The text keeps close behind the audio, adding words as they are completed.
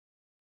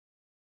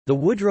The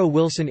Woodrow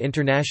Wilson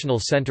International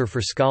Center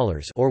for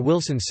Scholars, or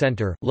Wilson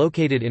Center,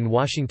 located in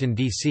Washington,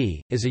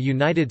 D.C., is a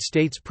United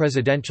States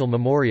presidential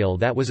memorial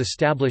that was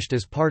established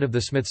as part of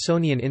the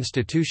Smithsonian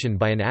Institution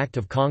by an act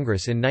of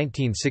Congress in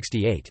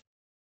 1968.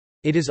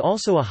 It is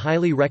also a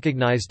highly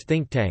recognized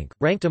think tank,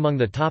 ranked among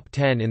the top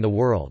 10 in the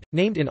world,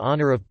 named in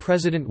honor of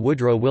President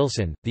Woodrow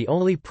Wilson, the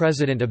only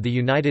president of the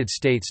United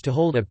States to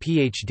hold a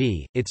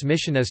Ph.D. Its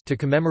mission is to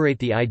commemorate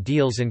the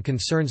ideals and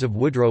concerns of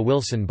Woodrow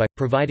Wilson by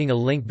providing a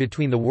link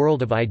between the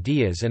world of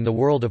ideas and the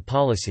world of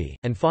policy,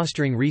 and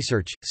fostering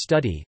research,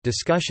 study,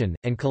 discussion,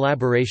 and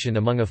collaboration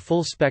among a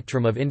full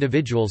spectrum of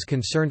individuals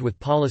concerned with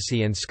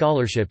policy and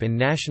scholarship in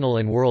national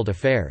and world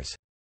affairs.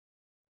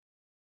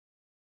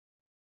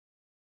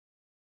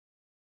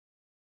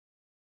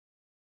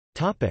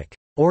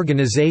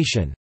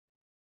 Organization.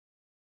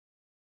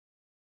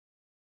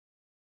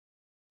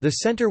 The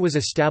center was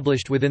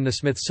established within the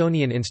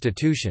Smithsonian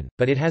Institution,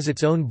 but it has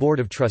its own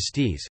board of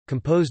trustees,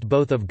 composed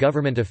both of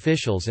government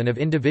officials and of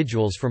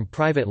individuals from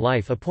private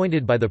life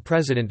appointed by the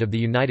President of the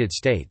United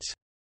States.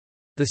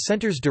 The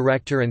center's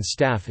director and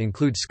staff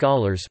include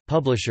scholars,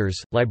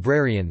 publishers,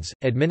 librarians,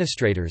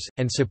 administrators,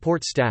 and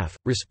support staff,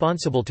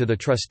 responsible to the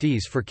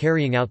trustees for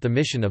carrying out the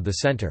mission of the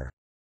center.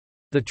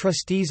 The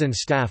trustees and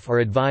staff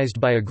are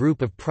advised by a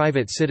group of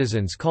private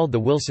citizens called the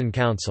Wilson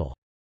Council.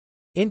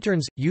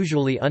 Interns,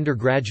 usually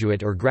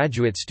undergraduate or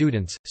graduate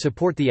students,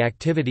 support the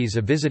activities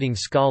of visiting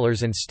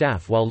scholars and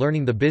staff while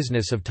learning the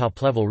business of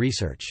top-level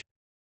research.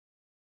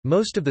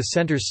 Most of the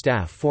center's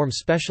staff form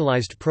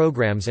specialized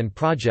programs and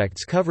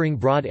projects covering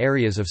broad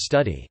areas of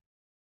study.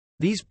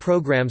 These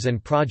programs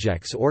and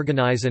projects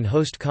organize and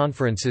host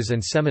conferences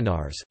and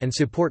seminars, and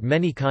support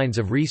many kinds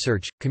of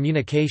research,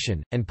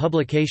 communication, and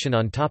publication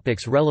on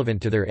topics relevant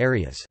to their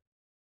areas.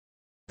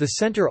 The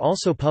center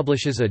also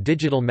publishes a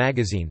digital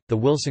magazine, the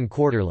Wilson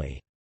Quarterly.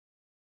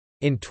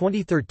 In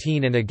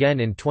 2013 and again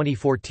in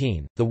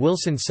 2014, the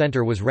Wilson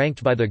Center was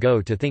ranked by the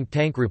Go to Think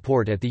Tank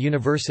report at the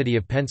University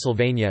of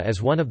Pennsylvania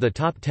as one of the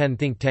top 10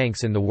 think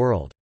tanks in the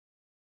world.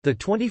 The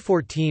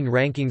 2014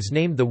 rankings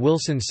named the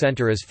Wilson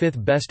Center as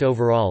 5th best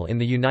overall in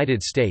the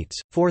United States,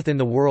 4th in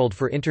the world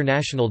for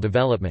international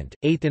development,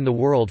 8th in the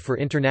world for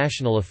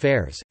international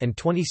affairs, and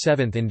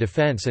 27th in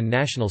defense and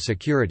national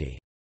security.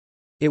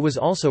 It was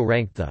also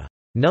ranked the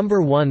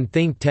 #1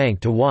 think tank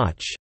to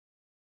watch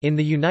in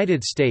the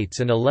United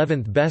States and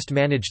 11th best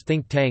managed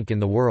think tank in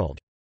the world.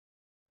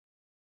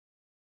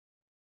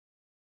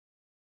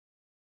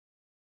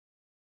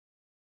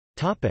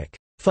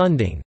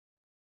 Funding.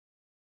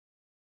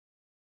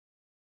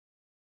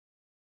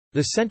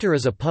 The center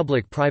is a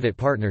public-private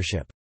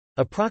partnership.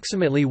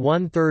 Approximately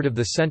one-third of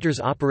the center's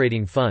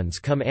operating funds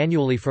come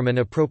annually from an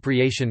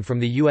appropriation from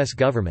the U.S.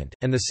 government,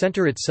 and the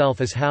center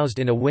itself is housed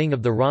in a wing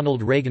of the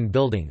Ronald Reagan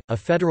Building, a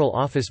federal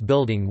office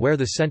building where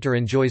the center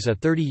enjoys a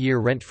 30-year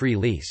rent-free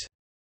lease.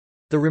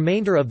 The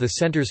remainder of the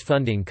center's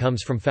funding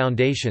comes from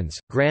foundations,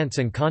 grants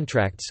and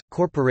contracts,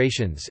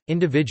 corporations,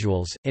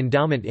 individuals,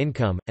 endowment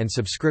income, and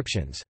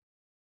subscriptions.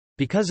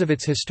 Because of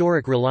its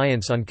historic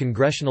reliance on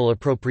congressional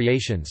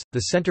appropriations,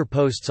 the center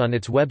posts on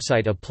its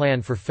website a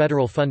plan for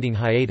federal funding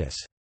hiatus.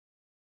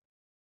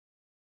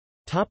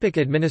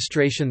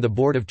 Administration. The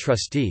Board of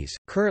Trustees,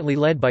 currently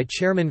led by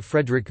Chairman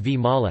Frederick V.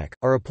 Malek,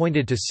 are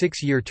appointed to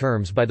 6-year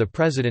terms by the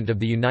President of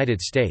the United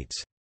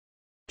States.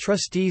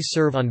 Trustees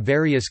serve on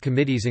various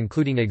committees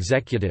including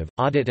Executive,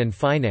 Audit and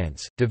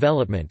Finance,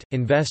 Development,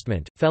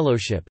 Investment,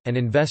 Fellowship, and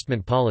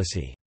Investment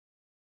Policy.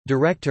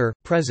 Director,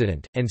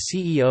 President, and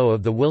CEO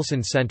of the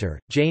Wilson Center,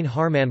 Jane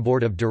Harman.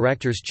 Board of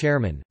Directors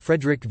Chairman,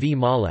 Frederick V.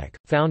 Malek,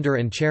 Founder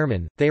and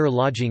Chairman, Thayer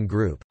Lodging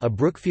Group, a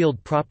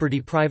Brookfield Property.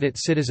 Private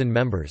citizen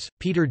members,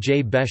 Peter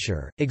J.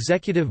 Bescher,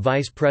 Executive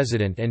Vice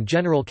President and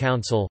General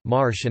Counsel,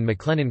 Marsh &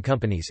 McLennan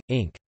Companies,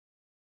 Inc.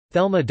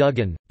 Thelma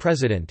Duggan,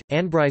 President,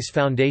 Anbrice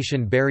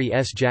Foundation. Barry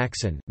S.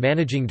 Jackson,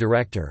 Managing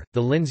Director,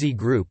 The Lindsay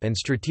Group and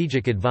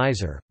Strategic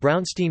Advisor,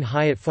 Brownstein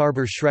Hyatt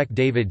Farber Schreck.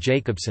 David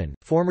Jacobson,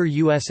 former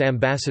U.S.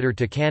 Ambassador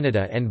to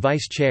Canada and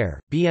Vice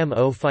Chair,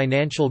 BMO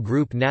Financial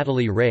Group.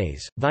 Natalie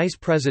Reyes, Vice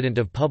President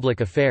of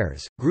Public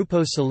Affairs,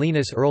 Grupo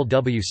Salinas. Earl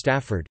W.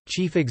 Stafford,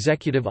 Chief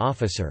Executive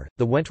Officer,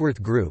 The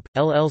Wentworth Group,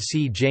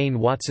 LLC. Jane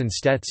Watson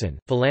Stetson,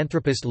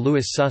 Philanthropist.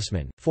 Louis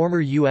Sussman,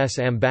 former U.S.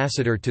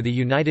 Ambassador to the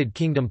United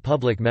Kingdom.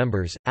 Public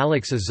members,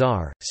 Alex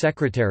Azar,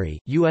 Secretary,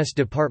 U.S.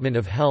 Department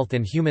of Health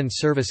and Human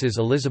Services.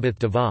 Elizabeth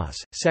DeVos,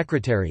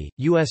 Secretary,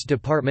 U.S.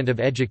 Department of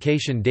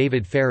Education.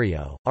 David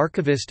Ferriero,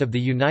 Archivist of the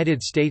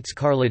United States.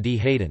 Carla D.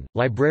 Hayden,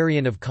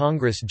 Librarian of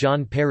Congress.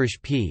 John Parrish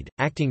Peed,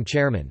 Acting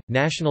Chairman,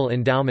 National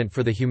Endowment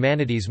for the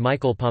Humanities.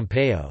 Michael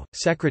Pompeo,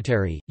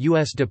 Secretary,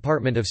 U.S.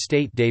 Department of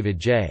State. David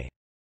J.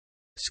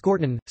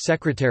 Skorton,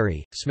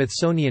 Secretary,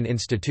 Smithsonian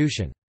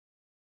Institution.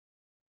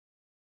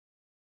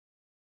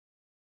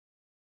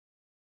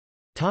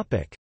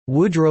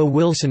 Woodrow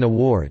Wilson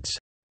Awards.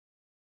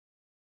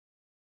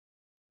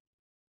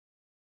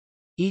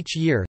 Each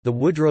year, the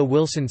Woodrow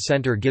Wilson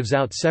Center gives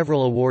out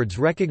several awards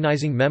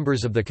recognizing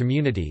members of the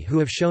community who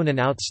have shown an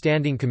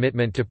outstanding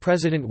commitment to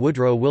President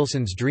Woodrow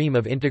Wilson's dream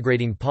of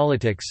integrating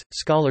politics,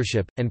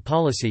 scholarship, and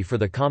policy for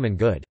the common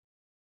good.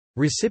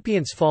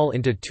 Recipients fall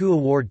into two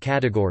award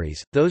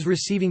categories, those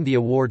receiving the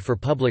award for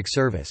public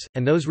service,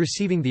 and those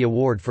receiving the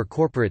award for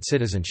corporate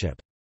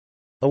citizenship.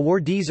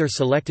 Awardees are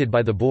selected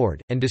by the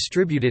board, and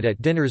distributed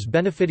at dinners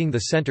benefiting the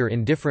center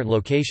in different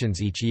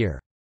locations each year.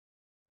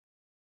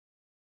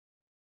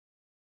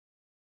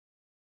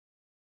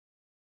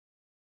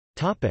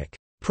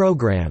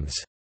 Programs.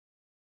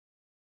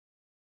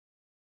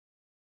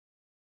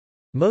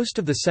 Most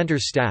of the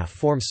center's staff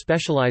form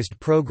specialized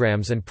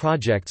programs and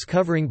projects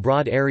covering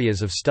broad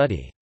areas of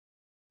study.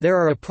 There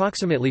are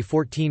approximately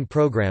 14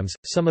 programs,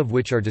 some of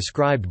which are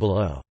described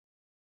below.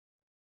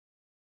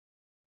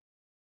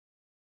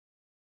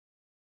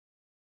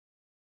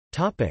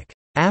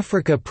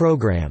 Africa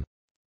program.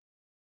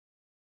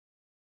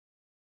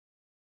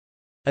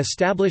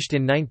 Established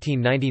in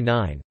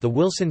 1999, the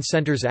Wilson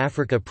Center's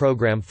Africa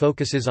program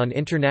focuses on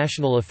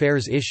international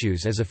affairs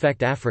issues as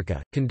affect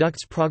Africa,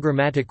 conducts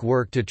programmatic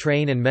work to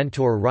train and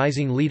mentor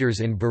rising leaders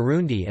in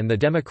Burundi and the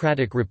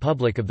Democratic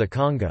Republic of the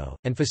Congo,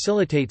 and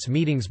facilitates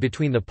meetings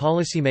between the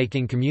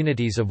policymaking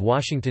communities of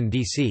Washington,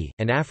 D.C.,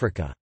 and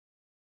Africa.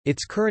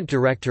 Its current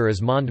director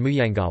is Mond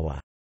Muyangawa.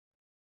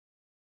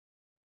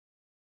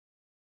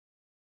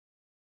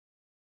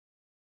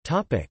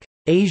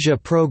 Asia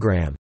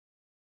program.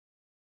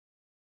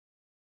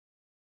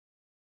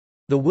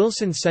 The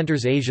Wilson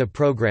Center's Asia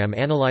program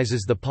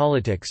analyzes the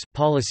politics,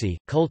 policy,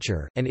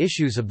 culture, and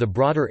issues of the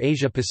broader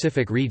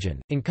Asia-Pacific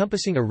region,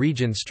 encompassing a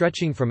region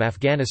stretching from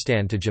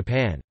Afghanistan to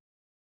Japan.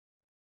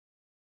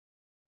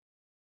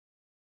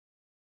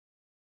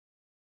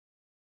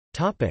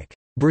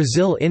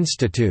 Brazil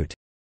Institute.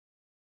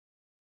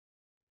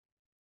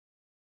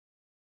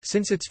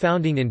 Since its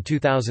founding in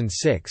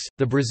 2006,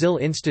 the Brazil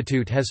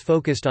Institute has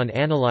focused on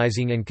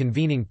analyzing and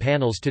convening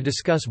panels to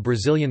discuss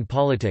Brazilian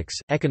politics,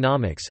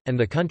 economics, and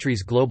the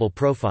country's global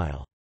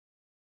profile.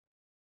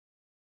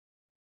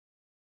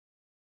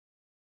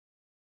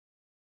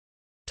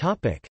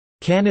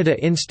 Canada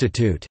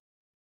Institute.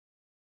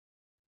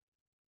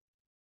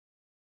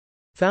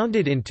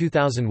 Founded in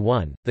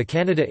 2001, the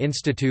Canada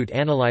Institute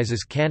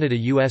analyzes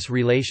Canada-US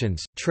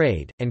relations,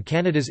 trade, and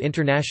Canada's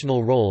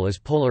international role as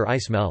polar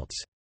ice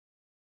melts.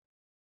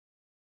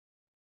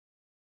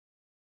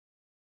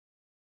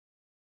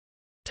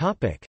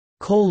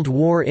 Cold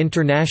War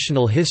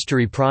International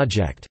History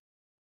Project.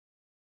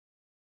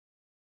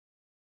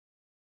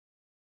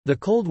 The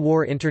Cold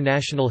War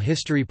International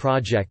History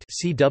Project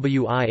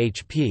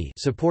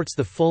supports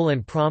the full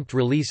and prompt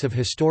release of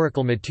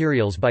historical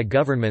materials by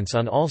governments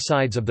on all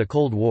sides of the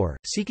Cold War,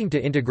 seeking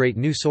to integrate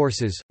new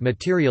sources,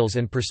 materials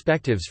and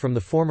perspectives from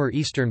the former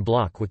Eastern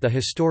Bloc with the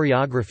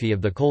historiography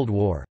of the Cold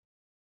War.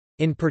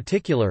 In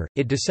particular,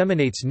 it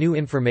disseminates new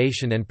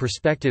information and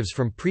perspectives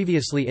from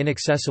previously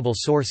inaccessible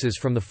sources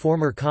from the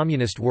former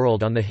communist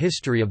world on the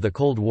history of the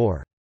Cold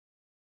War.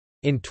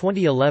 In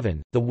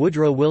 2011, the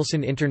Woodrow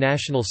Wilson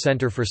International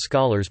Center for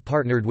Scholars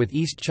partnered with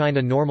East China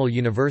Normal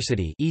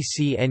University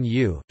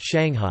 (ECNU),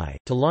 Shanghai,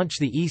 to launch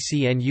the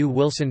ECNU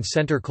Wilson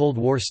Center Cold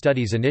War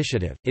Studies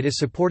Initiative. It is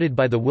supported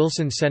by the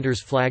Wilson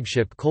Center's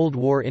flagship Cold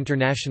War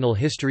International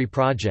History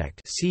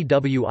Project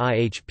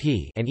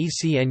 (CWIHP) and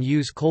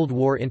ECNU's Cold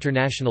War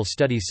International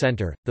Studies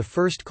Center, the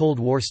first Cold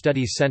War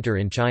Studies Center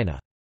in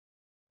China.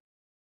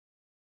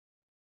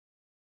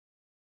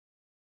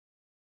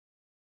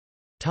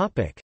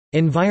 Topic: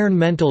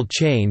 Environmental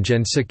Change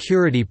and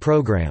Security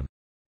Program.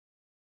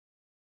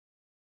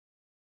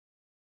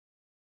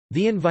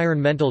 The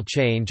Environmental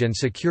Change and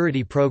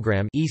Security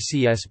Program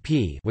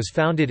 (ECSP) was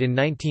founded in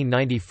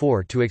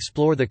 1994 to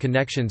explore the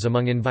connections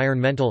among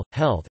environmental,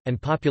 health,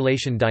 and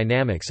population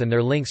dynamics and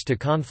their links to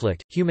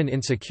conflict, human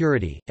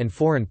insecurity, and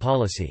foreign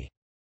policy.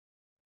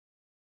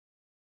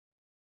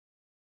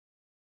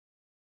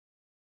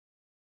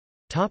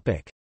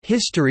 Topic: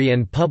 History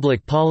and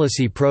Public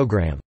Policy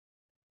Program.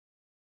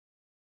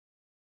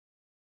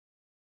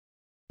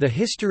 The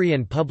History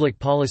and Public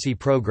Policy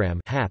Program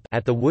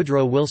at the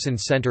Woodrow Wilson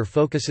Center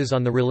focuses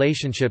on the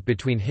relationship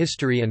between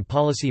history and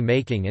policy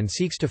making and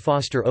seeks to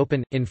foster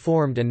open,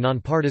 informed and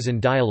nonpartisan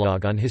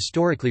dialogue on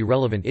historically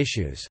relevant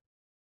issues.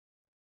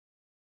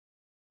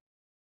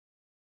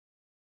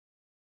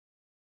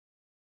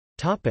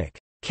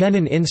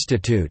 Kennan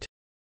Institute.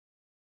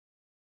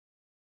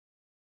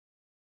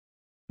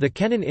 The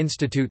Kennan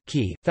Institute,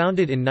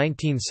 founded in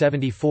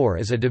 1974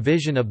 as a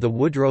division of the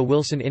Woodrow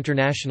Wilson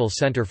International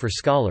Center for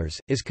Scholars,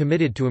 is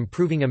committed to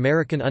improving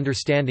American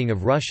understanding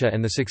of Russia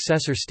and the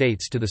successor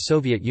states to the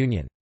Soviet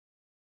Union.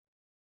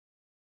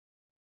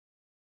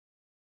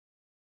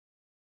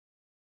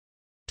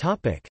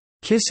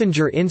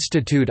 Kissinger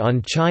Institute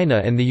on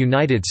China and the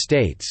United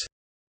States.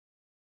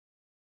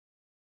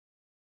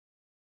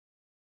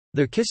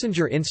 The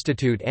Kissinger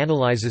Institute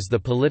analyzes the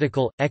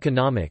political,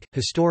 economic,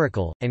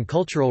 historical, and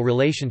cultural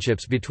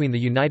relationships between the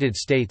United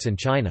States and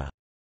China.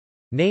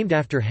 Named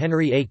after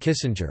Henry A.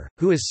 Kissinger,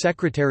 who as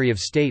Secretary of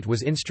State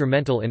was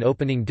instrumental in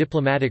opening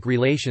diplomatic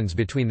relations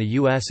between the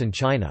U.S. and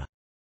China.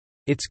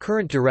 Its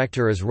current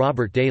director is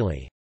Robert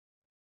Daly.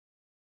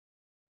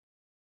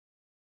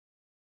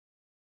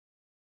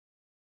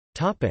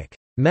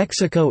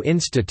 Mexico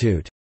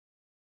Institute.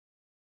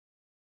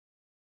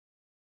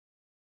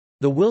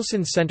 The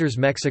Wilson Center's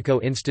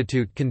Mexico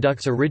Institute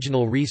conducts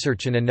original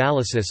research and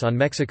analysis on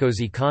Mexico's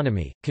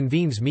economy,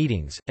 convenes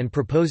meetings, and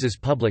proposes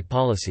public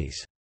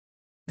policies.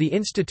 The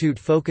institute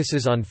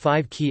focuses on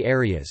 5 key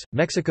areas: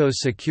 Mexico's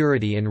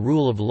security and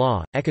rule of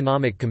law,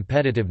 economic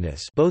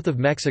competitiveness both of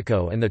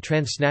Mexico and the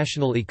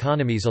transnational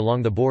economies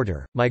along the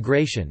border,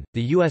 migration,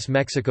 the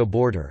U.S.-Mexico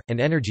border,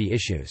 and energy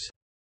issues.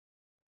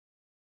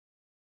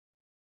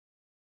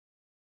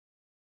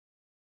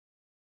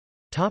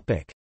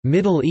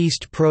 Middle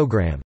East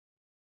Program.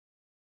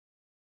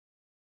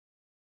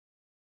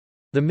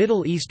 The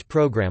Middle East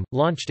Program,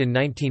 launched in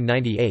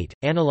 1998,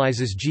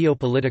 analyzes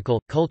geopolitical,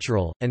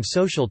 cultural, and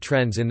social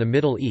trends in the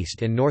Middle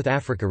East and North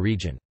Africa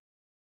region.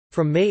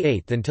 From May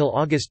 8 until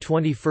August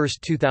 21,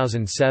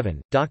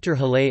 2007, Dr.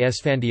 Haleh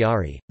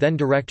Esfandiari, then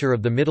director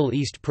of the Middle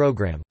East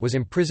Program, was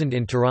imprisoned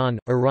in Tehran,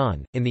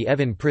 Iran, in the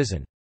Evin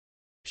prison.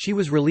 She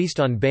was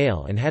released on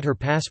bail and had her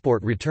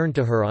passport returned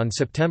to her on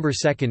September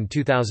 2,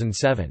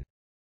 2007.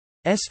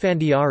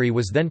 Esfandiari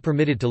was then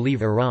permitted to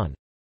leave Iran.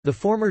 The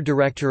former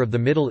director of the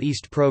Middle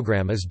East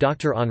Program is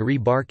Dr. Henri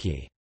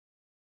Barki.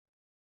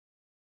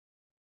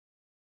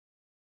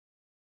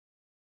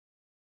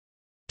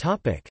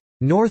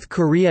 North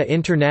Korea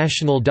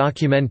International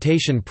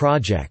Documentation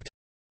Project.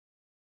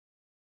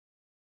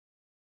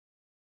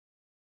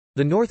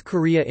 The North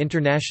Korea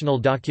International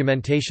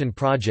Documentation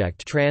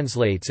Project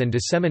translates and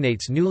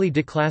disseminates newly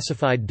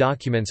declassified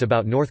documents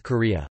about North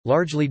Korea,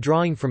 largely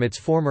drawing from its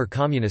former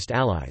communist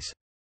allies.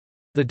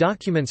 The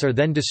documents are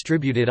then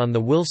distributed on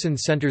the Wilson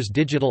Center's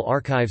digital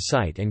archive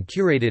site and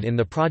curated in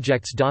the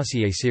project's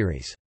dossier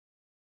series.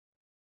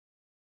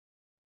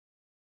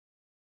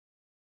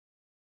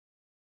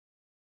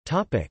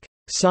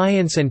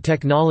 Science and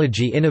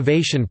Technology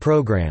Innovation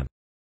Program.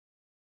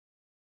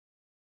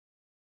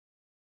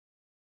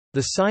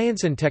 The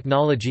Science and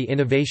Technology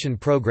Innovation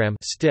Program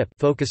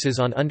focuses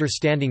on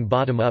understanding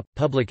bottom-up,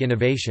 public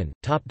innovation,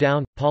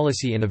 top-down,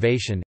 policy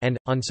innovation, and,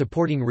 on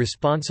supporting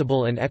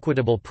responsible and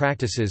equitable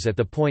practices at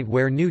the point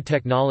where new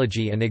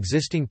technology and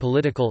existing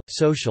political,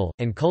 social,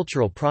 and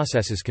cultural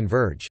processes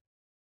converge.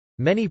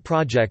 Many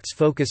projects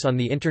focus on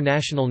the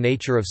international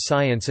nature of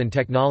science and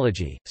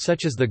technology,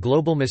 such as the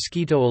Global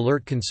Mosquito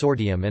Alert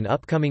Consortium and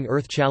upcoming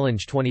Earth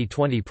Challenge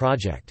 2020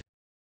 project.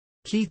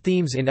 Key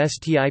themes in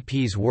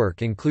STIP's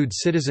work include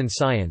citizen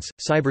science,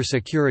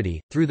 cybersecurity,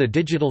 through the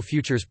Digital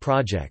Futures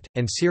Project,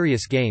 and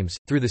serious games,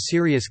 through the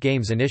Serious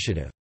Games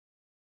Initiative.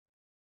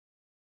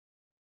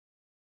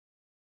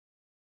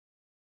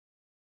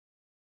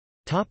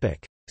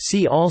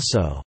 See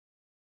also: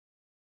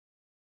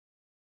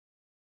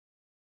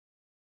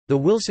 The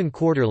Wilson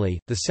Quarterly,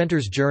 the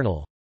Center's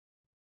Journal;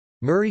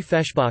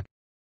 Murray-Feshbach;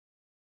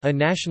 A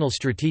National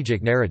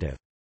Strategic Narrative.